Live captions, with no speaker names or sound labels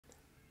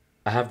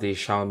I have the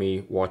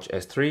Xiaomi Watch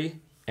S3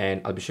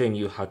 and I'll be showing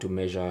you how to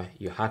measure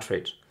your heart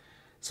rate.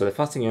 So the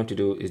first thing you want to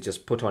do is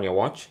just put on your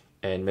watch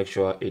and make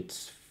sure it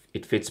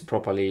fits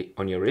properly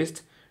on your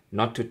wrist,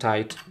 not too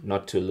tight,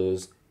 not too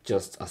loose,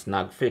 just a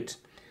snug fit.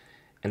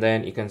 And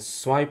then you can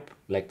swipe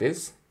like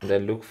this and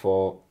then look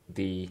for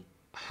the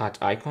heart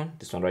icon,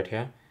 this one right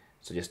here.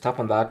 So just tap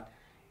on that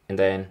and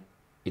then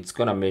it's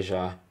gonna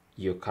measure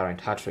your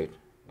current heart rate.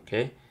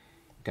 Okay,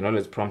 you can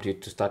always prompt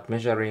it to start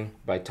measuring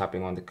by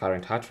tapping on the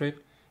current heart rate,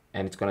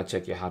 and it's gonna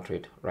check your heart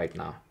rate right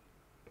now.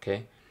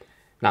 Okay,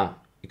 now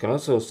you can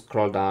also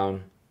scroll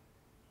down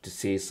to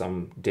see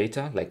some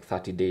data like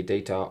 30-day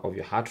data of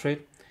your heart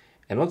rate,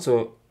 and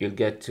also you'll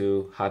get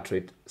to heart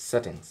rate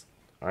settings.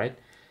 All right,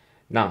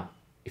 now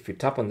if you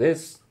tap on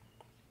this,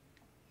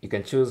 you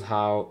can choose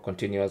how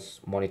continuous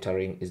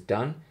monitoring is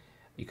done.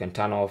 You can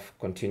turn off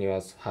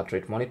continuous heart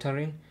rate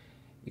monitoring.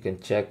 You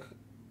can check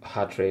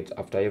heart rate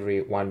after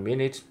every 1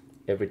 minute,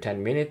 every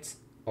 10 minutes,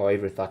 or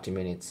every 30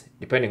 minutes,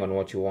 depending on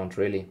what you want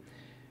really.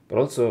 But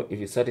also if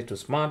you set it to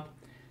smart,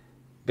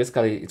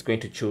 basically it's going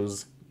to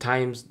choose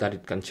times that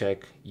it can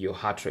check your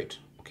heart rate.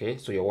 Okay,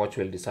 so your watch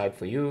will decide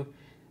for you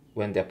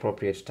when the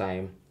appropriate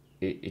time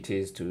it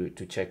is to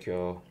check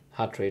your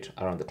heart rate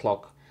around the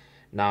clock.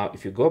 Now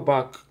if you go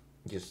back,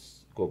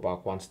 just go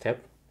back one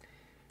step,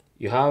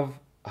 you have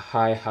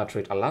high heart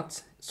rate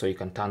alerts, so you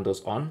can turn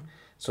those on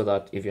so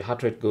that if your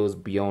heart rate goes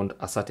beyond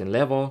a certain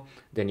level,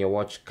 then your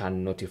watch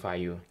can notify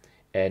you,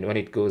 and when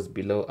it goes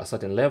below a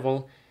certain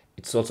level,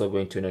 it's also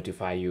going to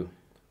notify you.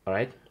 All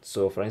right,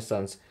 so for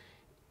instance,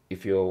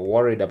 if you're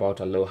worried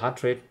about a low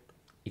heart rate,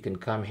 you can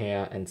come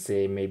here and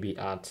say maybe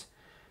at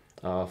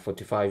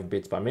 45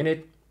 beats per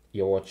minute,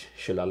 your watch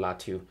should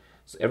alert you.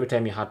 So every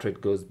time your heart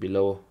rate goes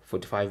below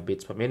 45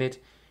 beats per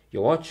minute,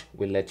 your watch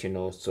will let you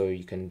know, so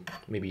you can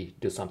maybe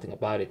do something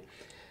about it.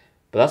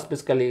 But that's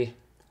basically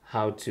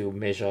how to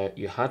measure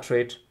your heart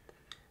rate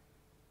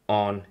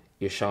on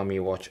your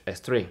Xiaomi Watch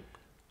S3.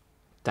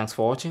 Thanks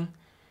for watching.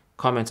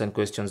 Comments and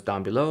questions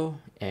down below,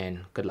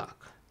 and good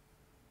luck.